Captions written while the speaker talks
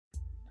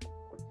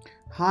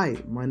Hi,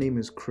 my name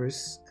is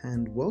Chris,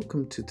 and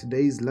welcome to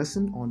today's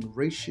lesson on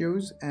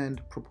ratios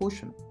and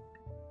proportion.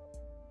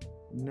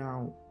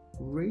 Now,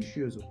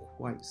 ratios are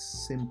quite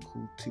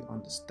simple to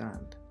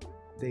understand.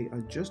 They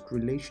are just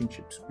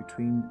relationships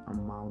between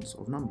amounts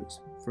of numbers.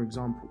 For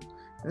example,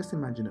 let's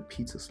imagine a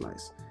pizza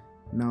slice.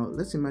 Now,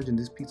 let's imagine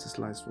this pizza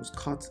slice was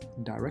cut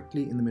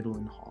directly in the middle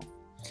in half.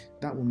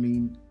 That will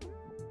mean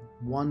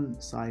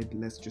one side,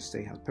 let's just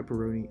say, has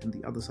pepperoni and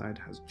the other side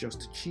has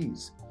just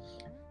cheese.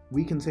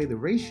 We can say the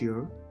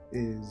ratio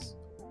is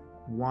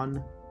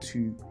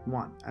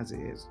 1:1 as it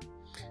is.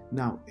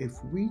 Now,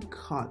 if we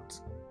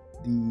cut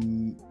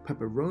the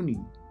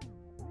pepperoni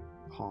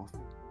half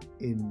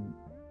into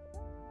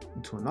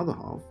another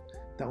half,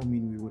 that would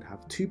mean we would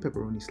have two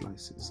pepperoni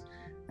slices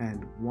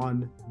and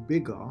one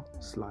bigger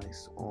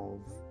slice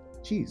of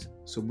cheese.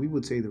 So we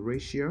would say the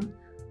ratio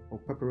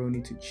of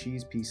pepperoni to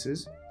cheese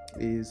pieces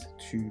is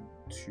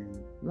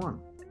 2:1.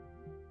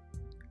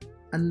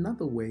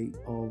 Another way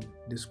of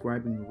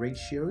describing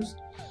ratios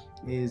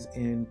is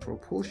in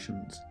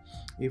proportions.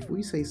 If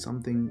we say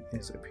something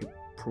is a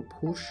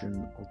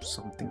proportion of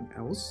something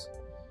else,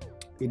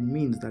 it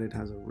means that it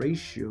has a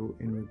ratio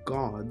in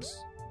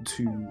regards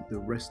to the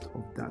rest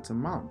of that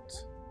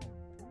amount.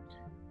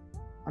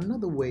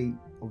 Another way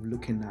of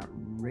looking at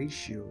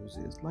ratios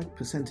is like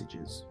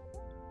percentages.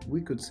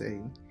 We could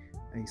say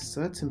a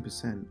certain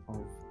percent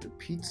of the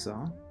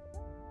pizza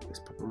is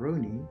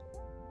pepperoni,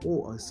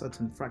 or a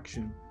certain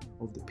fraction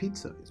of the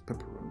pizza is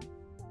pepperoni.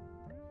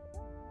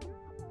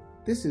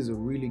 This is a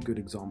really good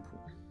example.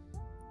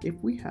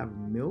 If we have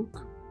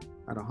milk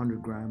at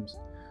 100 grams,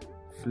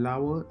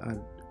 flour at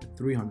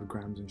 300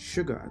 grams, and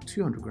sugar at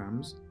 200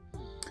 grams,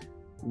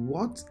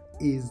 what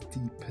is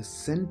the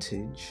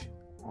percentage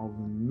of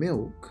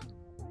milk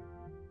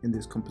in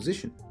this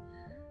composition?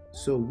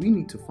 So we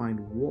need to find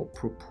what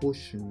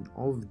proportion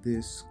of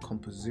this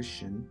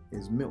composition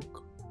is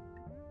milk.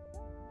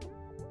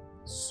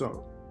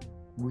 So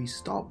we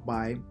start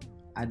by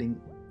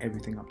adding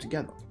everything up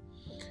together.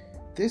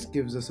 This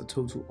gives us a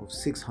total of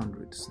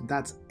 600. So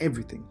that's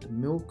everything: the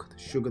milk, the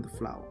sugar, the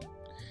flour.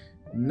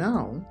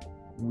 Now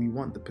we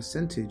want the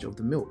percentage of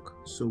the milk.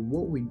 So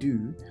what we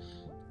do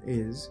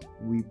is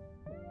we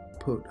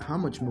put how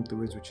much milk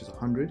there is, which is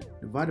 100,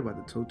 divided by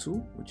the total,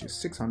 which is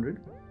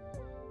 600,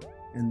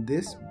 and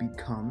this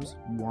becomes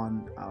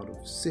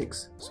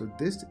 1/6. So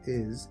this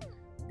is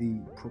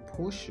the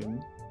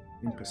proportion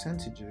in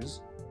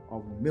percentages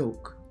of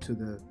milk to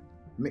the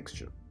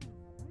mixture.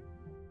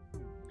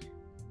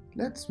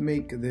 Let's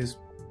make this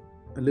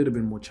a little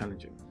bit more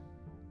challenging.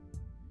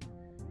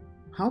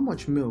 How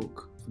much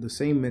milk for the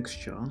same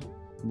mixture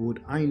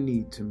would I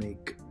need to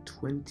make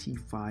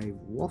 25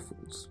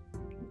 waffles?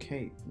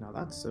 Okay, now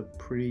that's a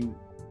pretty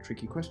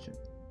tricky question.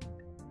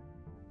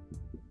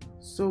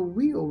 So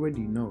we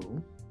already know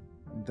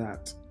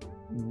that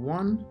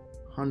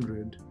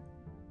 100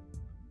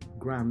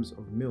 grams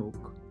of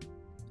milk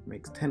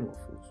makes 10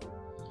 waffles.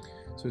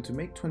 So to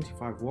make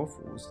 25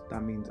 waffles,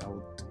 that means I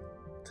would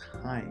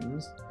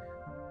times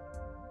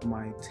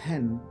my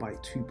 10 by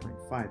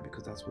 2.5,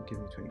 because that's what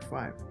gives me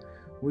 25,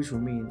 which will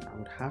mean I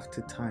would have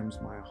to times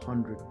my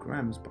 100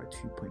 grams by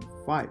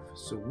 2.5.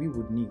 So we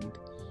would need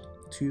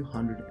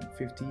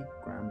 250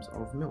 grams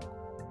of milk.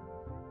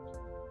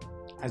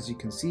 As you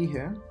can see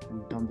here,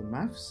 we've done the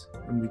maths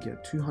and we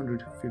get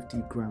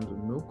 250 grams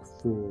of milk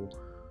for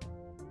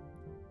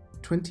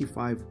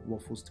 25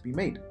 waffles to be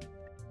made.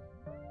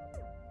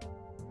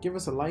 Give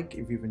us a like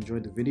if you've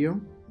enjoyed the video,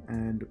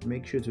 and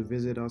make sure to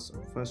visit us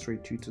on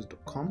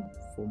firstratetutors.com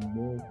for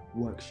more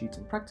worksheets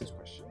and practice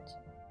questions.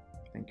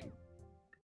 Thank you.